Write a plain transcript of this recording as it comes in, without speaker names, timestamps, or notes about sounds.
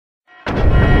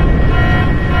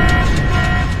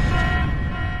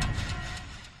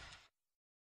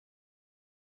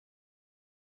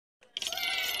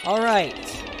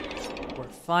Alright. We're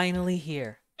finally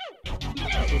here.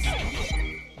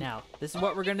 Now, this is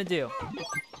what we're gonna do.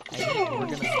 We're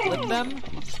gonna split them.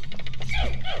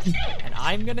 And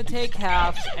I'm gonna take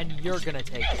half, and you're gonna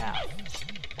take half.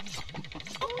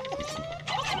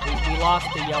 We lost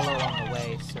the yellow on the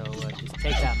way, so just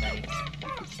take that many.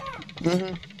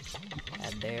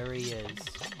 And there he is.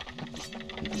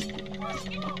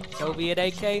 So be it,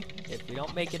 AK. If we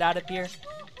don't make it out of here,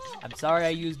 I'm sorry I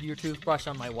used your toothbrush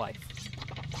on my wife.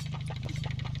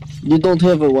 You don't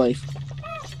have a wife.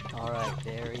 Alright,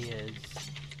 there he is.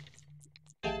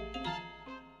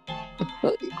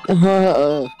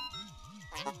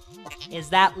 Is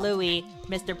that Louie?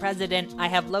 Mr. President, I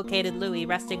have located Louie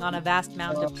resting on a vast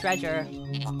mound of treasure.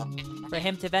 For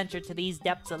him to venture to these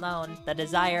depths alone, the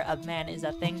desire of man is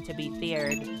a thing to be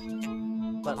feared.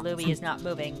 But Louie is not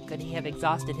moving. Could he have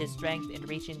exhausted his strength in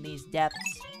reaching these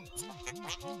depths?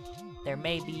 There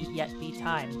may yet be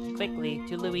time. Quickly,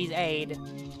 to Louie's aid.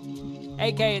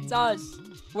 AK, it's us!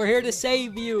 We're here to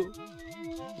save you!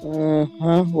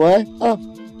 What?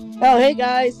 Oh, hey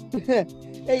guys!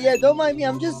 Hey, yeah, don't mind me,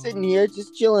 I'm just sitting here,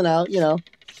 just chilling out, you know.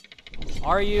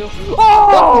 Are you?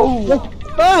 Oh!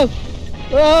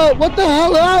 What the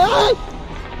hell?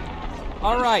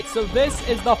 Alright, so this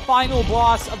is the final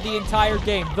boss of the entire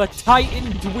game, the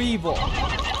Titan Dweevil.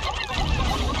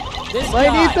 This guy, I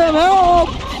need some help!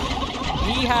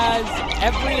 he has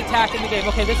every attack in the game.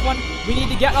 Okay, this one, we need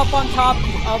to get up on top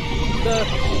of the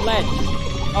ledge.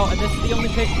 Oh, and this is the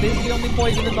only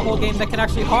poison in the whole game that can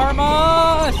actually harm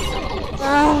us!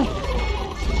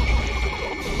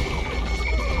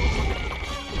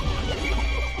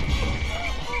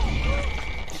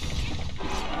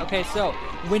 Okay, so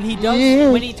when he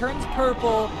turns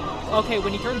purple,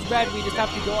 when he turns red, we just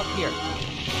have to go up here.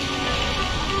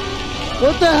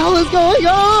 What the hell is going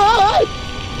on?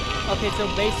 Okay, so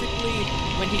basically,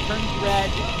 when he turns red,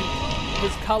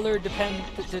 his color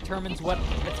determines what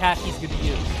attack he's going to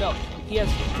use. So, he has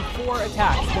 4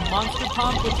 attacks. The Monster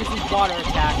Pump, which is his water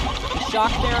attack. The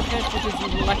Shock Therapist, which is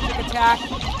his electric attack.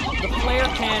 The Flare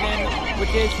Cannon,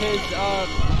 which is his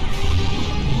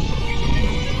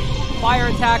fire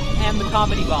attack. And the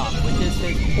Comedy Bomb, which is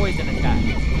his poison attack.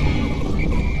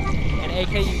 And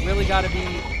AK, you really got to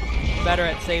be better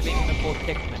at saving the full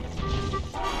Pikmin.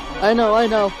 I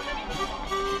know.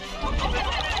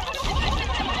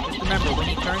 Remember, when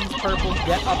he turns purple,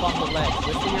 get up on the ledge.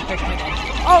 Whistle your Pikmin and...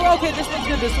 Oh, okay, this one's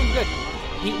good,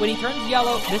 when he turns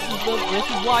yellow, this is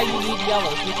why you need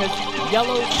yellows, because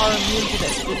yellows are immune to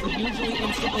this. This would usually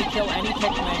instantly kill any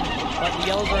Pikmin, but the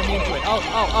yellows are immune to it.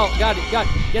 Oh, got it.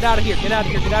 Get out of here,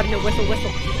 whistle.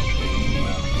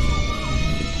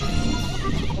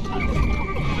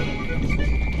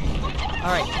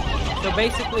 Alright, so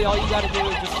basically all you gotta do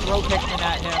is just throw Pikmin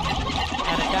at him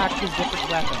and attack his different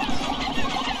weapons.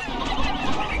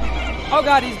 Oh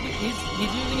god, he's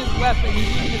using his weapon, he's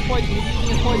using his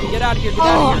poison, get out of here,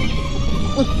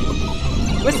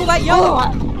 Whistle that yellow!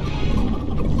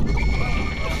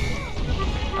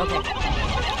 Okay.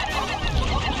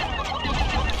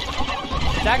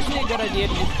 It's actually a good idea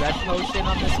to use red potion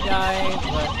on this guy,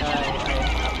 but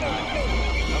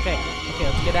Okay,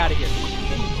 let's get out of here.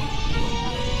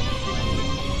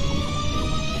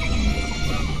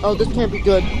 Oh, this can't be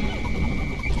good.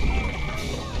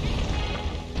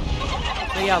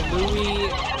 So yeah, Louie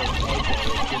is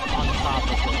on top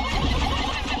of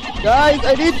it. Guys,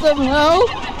 I need some help!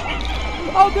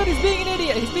 Oh good, he's being an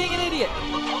idiot!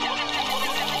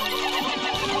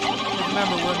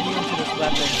 Remember, we're immune to this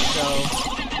weapon, so...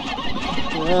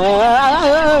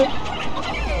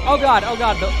 Oh god,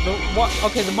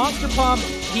 the Monster Pump,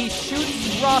 he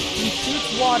shoots rough, he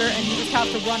shoots water, and you just have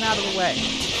to run out of the way.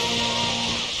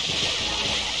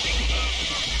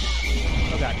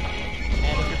 Oh god.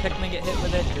 And if your Pikmin get hit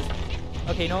with it, just...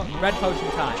 Okay, you know what? Red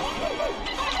potion time.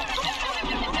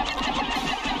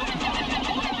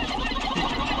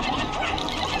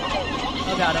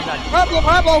 Oh god. Problem!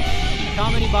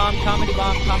 Comedy bomb.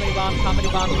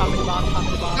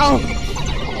 Oh!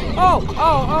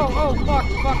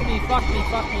 Fuck me.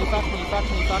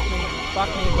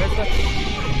 Where's the...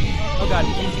 Oh god,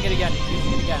 he's using it again.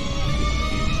 Okay.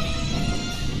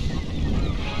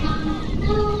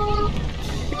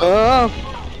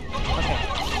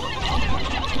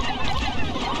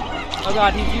 Oh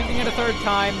god, he's using it a 3rd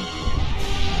time.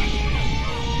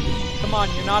 Come on,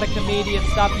 you're not a comedian.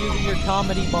 Stop using your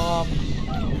comedy bomb.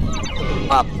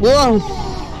 Whoa!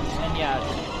 And yeah.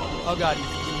 Oh god,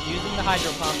 he's using the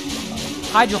Hydro Pump.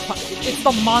 It's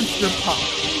the Monster Pump.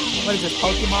 What is this,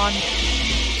 Pokemon?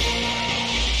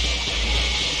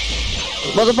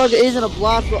 Motherfucker isn't a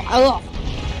block.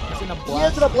 in a He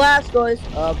blast. is in a Blastoise.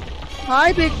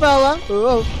 Hi, big fella.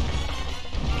 Oh.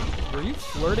 Were you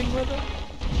flirting with him?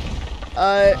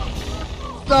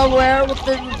 Somewhere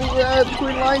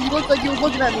between lines, he looked like he was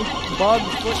looking at me. Bug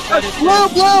foot fetish. Blow!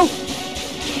 Beware.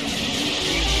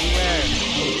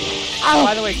 Ow.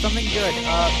 By the way, something good.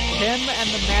 Him and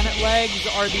the Manat Legs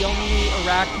are the only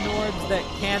arachnoids that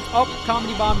can't. Oh,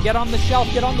 Comedy Bomb! Get on the shelf!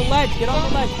 Get on the ledge! Get on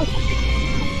the ledge!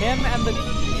 Him and the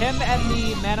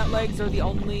Manat Legs are the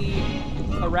only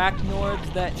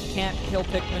arachnoids that can't kill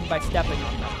Pikmin by stepping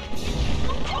on them.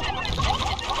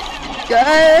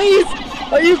 Guys,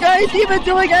 are you guys even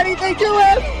doing anything to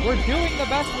him? We're doing the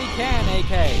best we can,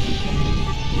 AK.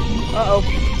 Uh-oh.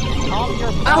 Calm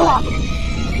your butt. Ow.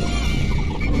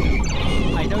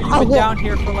 I know you've been down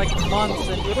here for like months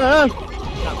and Uh.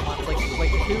 not months, like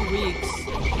 2 weeks.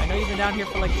 I know you've been down here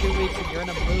for like 2 weeks and you're in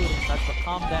a mood and such, but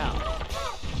calm down.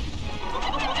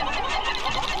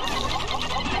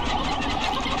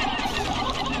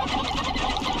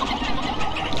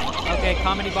 Okay,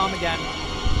 Comedy Bomb again.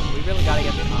 We really gotta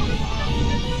get the Comedy Bomb.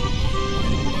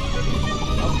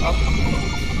 Oh.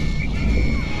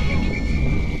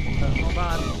 Hold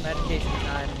on, meditation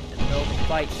time in the middle of the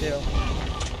fight too.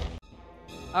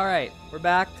 Alright, we're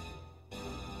back.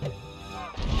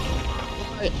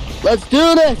 Let's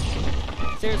do this!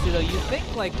 Seriously though, you think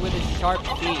like with his sharp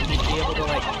feet he'd be able to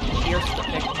like pierce the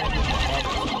Pikmin in the head?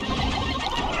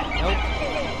 Nope.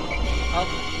 Oh.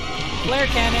 Flare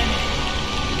cannon!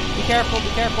 Be careful, be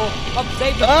careful! Oh,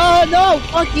 save him! Oh no!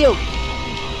 Fuck you!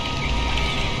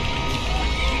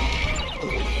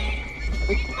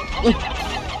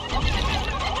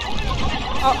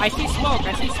 Oh, I see smoke,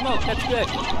 that's good.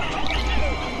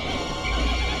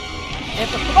 If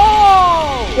a,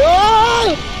 oh!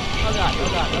 Oh! Oh god,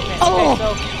 okay. Oh! Okay,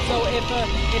 so if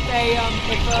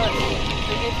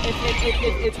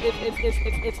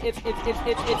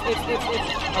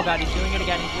oh god, he's doing it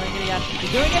again.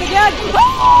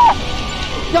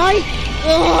 Guys!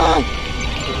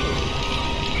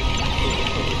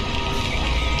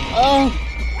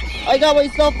 I got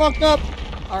myself fucked up.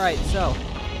 Alright, so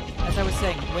as I was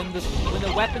saying, when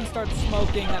the weapon starts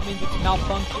smoking, that means it's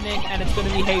malfunctioning and it's gonna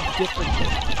behave differently.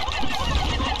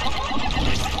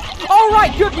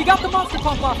 Alright, good, we got the monster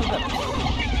pump off of him.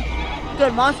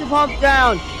 Good, monster pump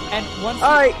down. And once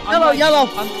Alright, yellow.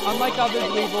 Unlike other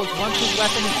Dweevils, once his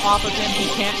weapon is off of him, he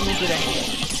can't use it anymore.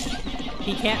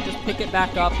 He can't just pick it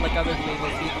back up like other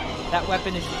Dweevils. That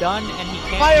weapon is done and he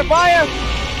can't Fire!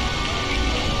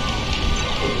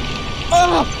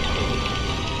 Oh!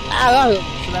 Ow.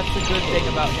 So that's the good thing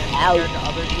about him compared to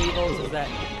other Dweevils is that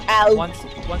once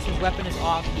his weapon is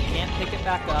off, he can't pick it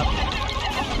back up.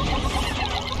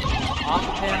 Off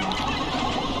of him.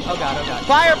 Oh god.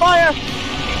 Fire!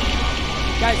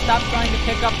 Guys, stop trying to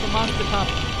pick up the monster pump.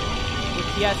 Which,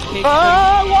 yes, in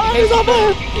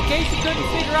case you couldn't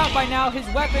figure out by now, his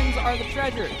weapons are the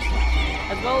treasures.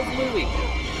 As well as Louie.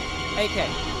 AK.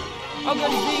 Oh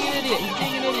god, he's being an idiot.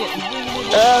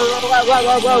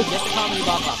 Whoa. Get the comedy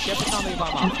bomb off.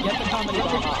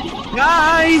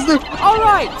 Guys!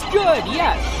 Alright, good,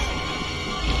 yes.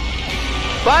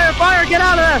 Fire, get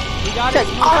out of there! We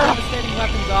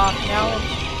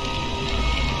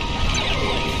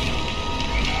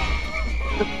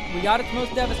got its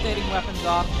most devastating weapons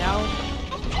off. Now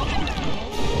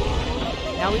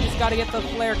we just gotta get the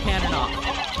flare cannon off.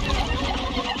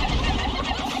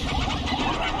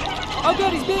 Oh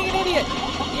good, he's being an idiot!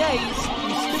 Yeah, he's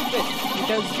stupid,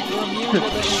 because we're immune to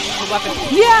the weapon.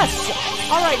 Yes!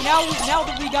 Alright, now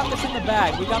that we got this in the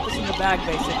bag,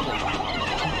 basically.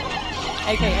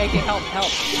 AK, help.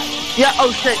 Yeah, oh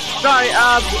shit, sorry,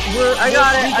 I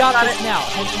got it. We got this now.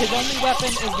 His only weapon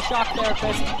is the shock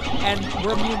therapist, and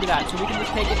we're immune to that, so we can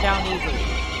just take it down easily.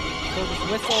 So just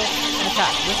whistle and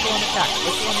attack.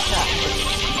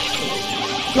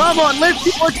 Come on, let's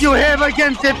see what you have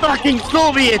against the fucking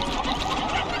Soviet!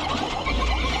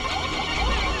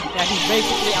 Yeah, he's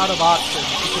basically out of options.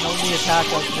 He can only attack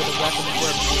us with a weapon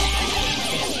where he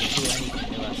can't do anything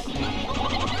to us.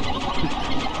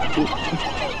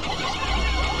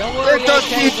 Don't worry, AK,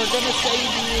 we're gonna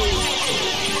save you.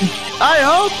 I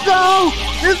hope so!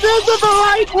 This isn't the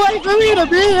right way for me to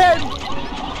be in!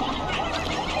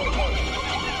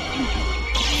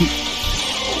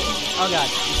 Oh god.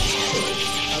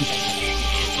 Okay.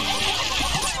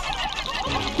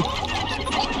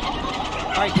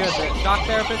 Alright, good. The shock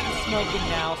therapist is smoking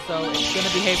now, so it's gonna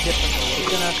behave differently.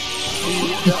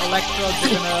 The electrodes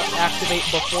are gonna activate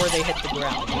before they hit the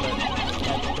ground.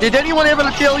 Did anyone ever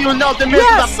tell you not to miss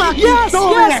the fucking yes,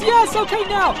 okay,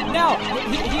 now,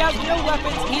 he has no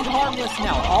weapons, he's harmless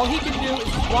now. All he can do is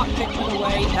swat Pikmin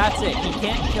away, that's it. He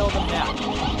can't kill them now.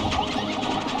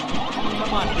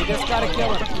 come on. We just gotta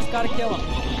kill him. Just gotta kill him.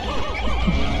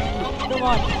 Come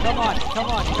on, come on, come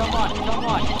on, come on, come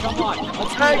on, come on.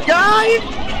 Let's do it. Guys!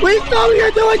 Please tell me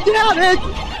you're doing damage!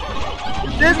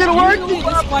 This is gonna work! Usually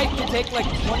this fight can take like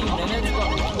 20 minutes,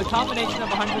 but the combination of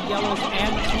 100 yellows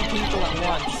and 2 people at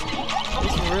once,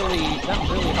 that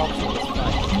really helps with this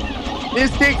fight.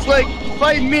 This takes like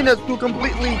 5 minutes to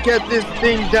completely get this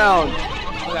thing down.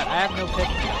 Oh god, I have no pick.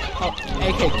 Oh,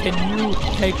 AK, can you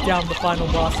take down the final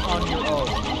boss on your own?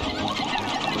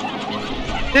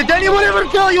 Did anyone ever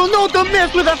tell you not to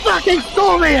mess with a fucking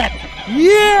Soviet?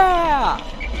 Yeah!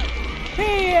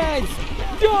 He is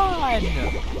done!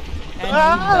 And he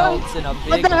melts in a big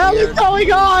what the hell is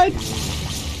going on?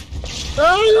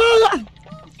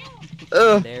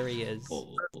 There he is.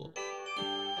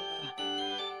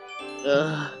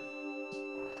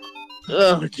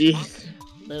 Oh, jeez.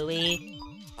 Louie,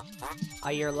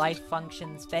 are your life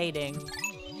functions fading?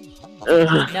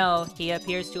 No, he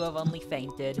appears to have only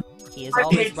fainted. He is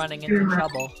always running into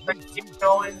trouble.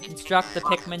 Instruct the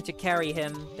Pikmin to carry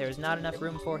him. There is not enough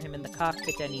room for him in the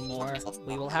cockpit anymore.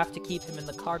 We will have to keep him in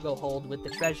the cargo hold with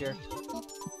the treasure.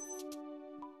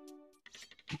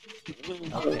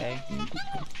 Okay.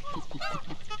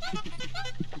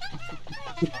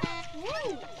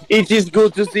 It is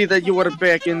good to see that you are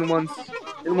back and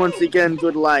once again,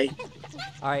 good life.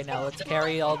 Alright, now let's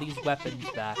carry all these weapons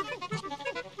back.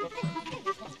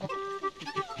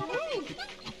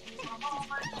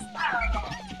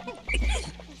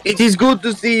 It is good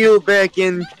to see you back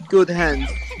in good hands,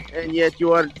 and yet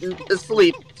you are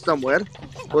asleep somewhere.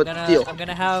 But still. I'm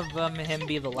gonna have him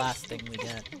be the last thing we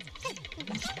get.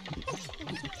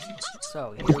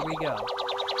 So, here we go.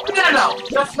 No,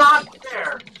 that's not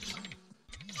fair.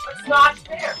 That's not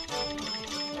fair.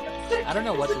 I don't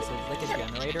know what this is, like a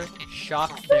generator?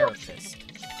 Shock therapist.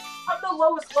 I'm the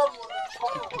lowest level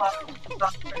of the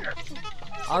not fair.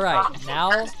 Alright,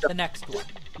 now the next one.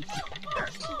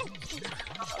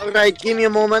 Alright, give me a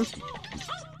moment.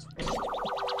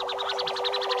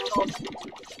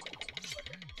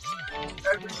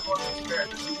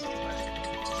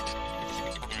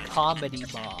 Comedy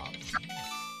bomb.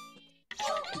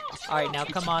 Alright, now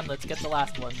come on, let's get the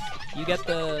last one. You get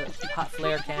the hot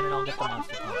flare cannon, I'll get the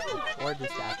monster punch. Or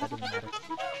just that doesn't matter.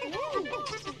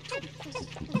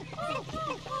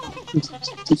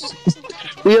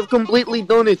 We have completely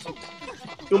done it.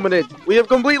 2 minutes. We have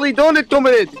completely done it, 2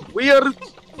 minutes. We are...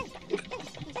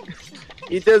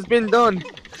 It has been done.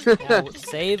 Now,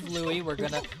 save Louie, we're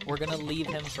gonna leave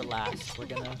him for last. We're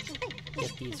gonna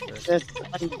get these first.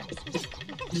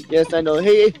 Yes, I know.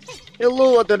 Hey,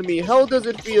 hello, other me. How does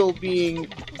it feel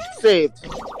being saved?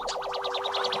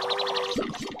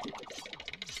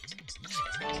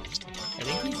 I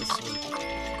think he's asleep.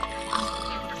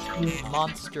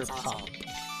 Monster pump.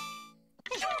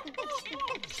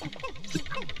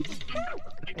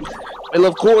 Well,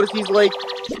 of course, he's like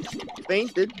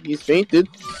fainted. He's fainted.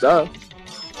 Duh.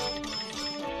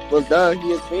 Well, duh,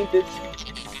 he has fainted.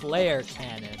 Flare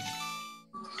cannon.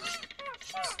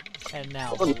 And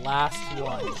now the last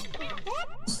one.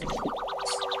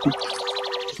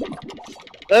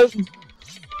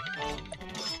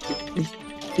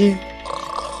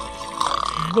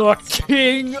 The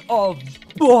King of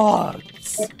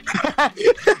Bugs.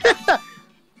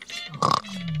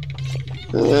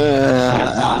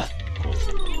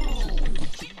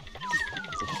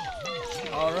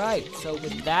 Alright, so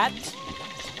with that,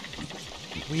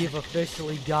 we have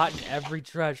officially gotten every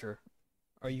treasure.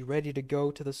 Are you ready to go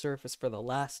to the surface for the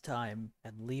last time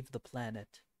and leave the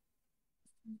planet?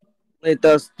 Let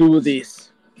us do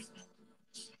this.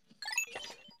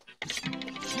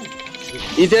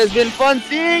 It has been fun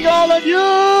seeing all of you!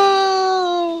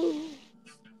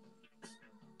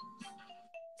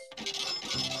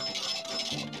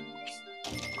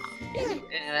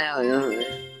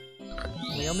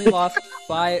 We only lost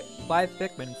five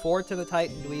Pikmin, 4 to the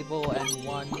Titan Dweevil and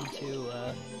 1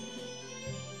 to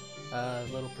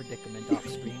little predicament off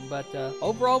screen. But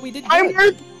overall, we did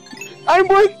good. I'm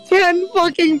worth 10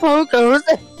 fucking Pokos.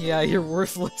 Yeah, you're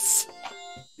worthless.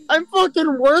 I'm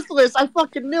fucking worthless. I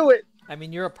fucking knew it. I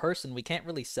mean, you're a person. We can't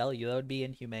really sell you. That would be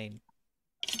inhumane.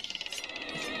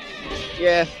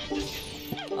 Yeah.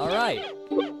 All right.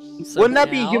 So wouldn't that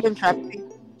be human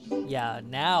trafficking? Yeah.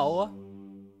 Now.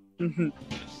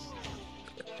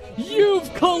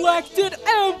 You've collected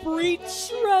every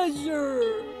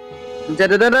treasure. Dun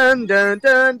dun dun dun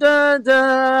dun dun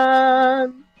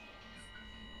dun.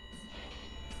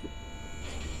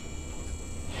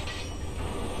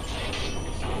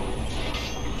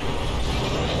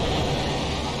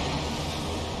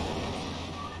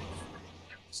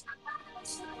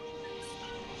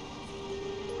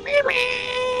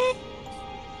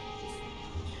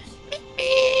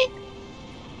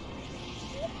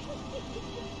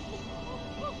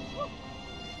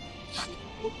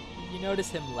 You notice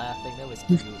him laughing, that was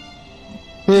cute.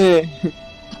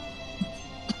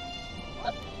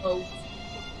 What? Oh!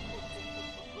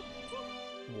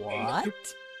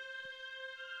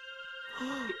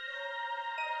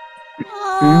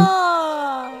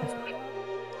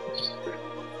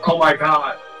 Oh my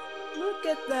god. Look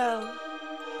at them.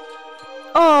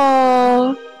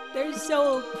 Oh. They're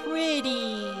so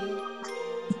pretty.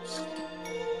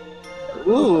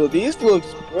 Ooh, these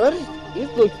looks good. These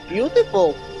look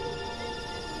beautiful.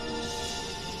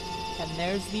 And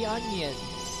there's the onions.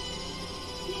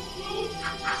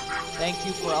 Thank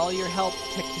you for all your help,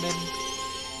 Pikmin.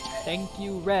 Thank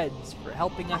you, Reds, for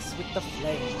helping us with the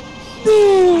flames.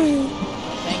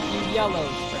 Thank you,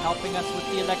 Yellows, for helping us with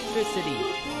the electricity.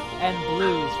 And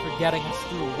Blues for getting us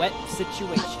through wet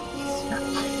situations.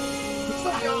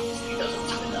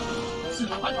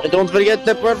 And don't forget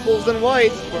the purples and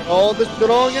whites for all the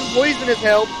strong and poisonous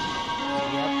help.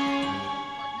 Yep.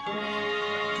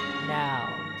 Now,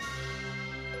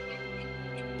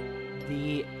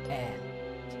 the end.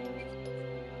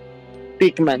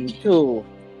 Pikmin 2.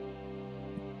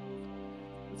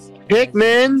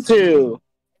 Pikmin 2.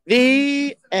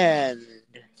 The end.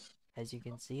 As you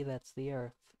can see, that's the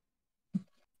Earth.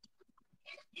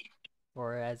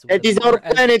 Or as It is our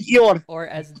planet here. or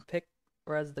as the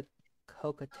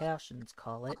Kokotashans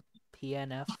call it,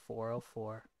 PNF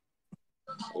 404.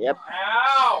 Yep.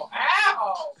 Ow!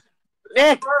 Ow!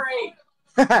 Nick. Hurry!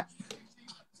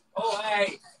 Oh,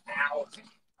 hey! Ow!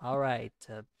 All right.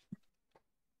 You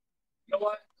know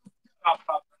what?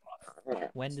 Stop.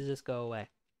 When does this go away?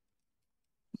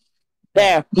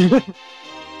 There.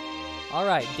 All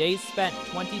right. Days spent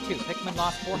 22. Pikmin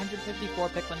lost 454.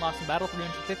 Pikmin lost in battle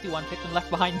 351. Pikmin left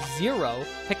behind 0.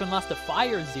 Pikmin lost to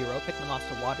fire 0. Pikmin lost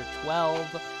to water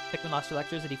 12. Pikmin lost to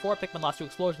electricity 4. Pikmin lost to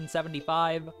explosion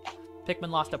 75. Pikmin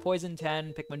lost to poison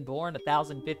 10. Pikmin born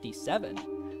 1057.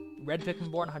 Red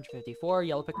Pikmin born 154.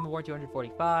 Yellow Pikmin born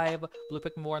 245. Blue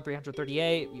Pikmin born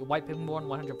 338. White Pikmin born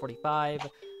 145.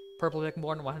 Purple Pikmin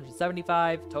born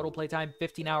 175. Total playtime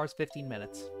 15 hours 15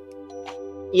 minutes.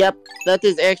 Yep, that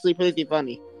is actually pretty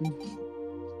funny.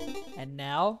 And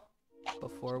now,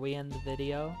 before we end the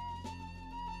video,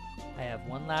 I have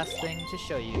one last thing to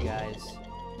show you guys.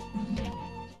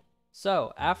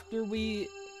 So, after we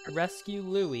rescue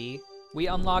Louie, we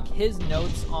unlock his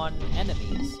notes on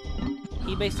enemies.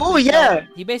 He basically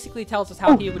he basically tells us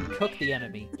how he would cook the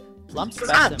enemy. Plump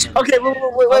specimens. Okay, wait,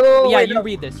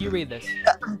 You read this.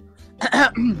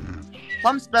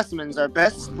 Plum specimens are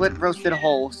best split roasted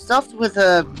whole, stuffed with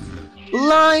a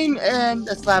lime and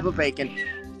a slab of bacon,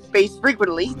 basted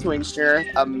frequently to ensure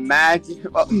a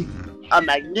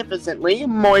magnificently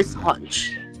moist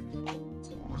punch.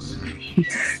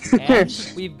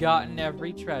 And we've gotten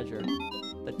every treasure.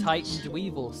 The Titan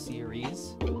Dweevil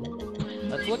series.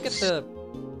 Let's look at the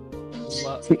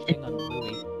thing on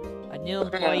Louie. A new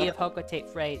employee of Hocotate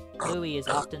Freight, Louie is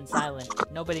often silent.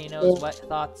 Nobody knows what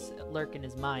thoughts lurk in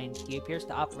his mind. He appears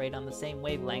to operate on the same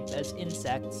wavelength as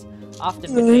insects,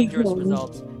 often with dangerous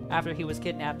results. After he was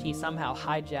kidnapped, he somehow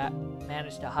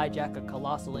managed to hijack a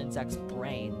colossal insect's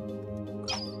brain.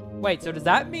 Wait, so does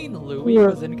that mean Louie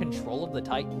was in control of the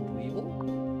Titan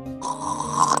Dweevil?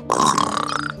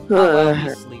 Oh,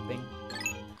 he's sleeping.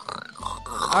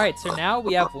 Alright, so now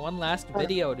we have one last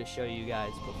video to show you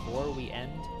guys before we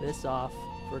end this off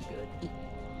for good.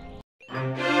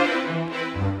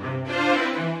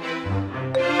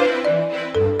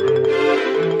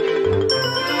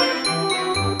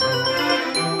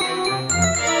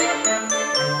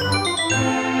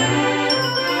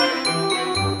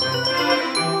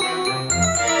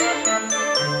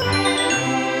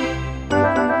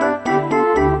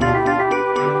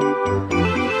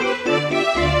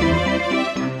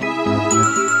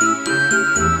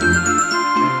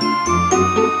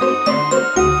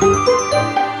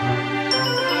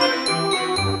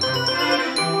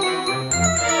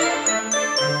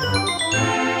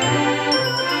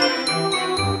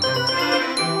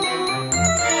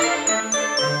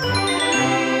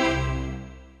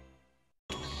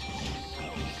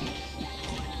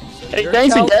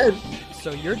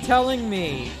 So you're telling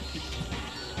me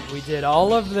we did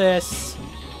all of this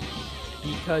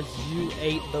because you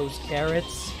ate those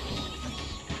carrots?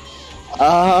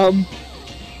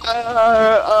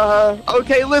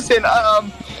 Okay, listen,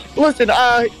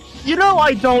 you know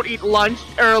I don't eat lunch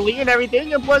early and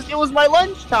everything, and plus it was my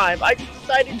lunchtime. I just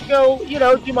decided to go,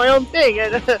 do my own thing,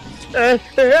 and... Yeah,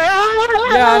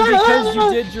 and because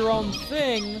you did your own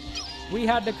thing, we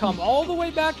had to come all the way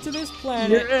back to this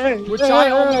planet, which I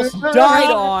almost died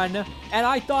on, and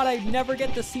I thought I'd never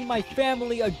get to see my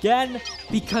family again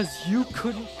because you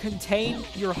couldn't contain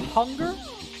your hunger?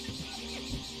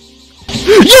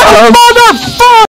 You motherfucker!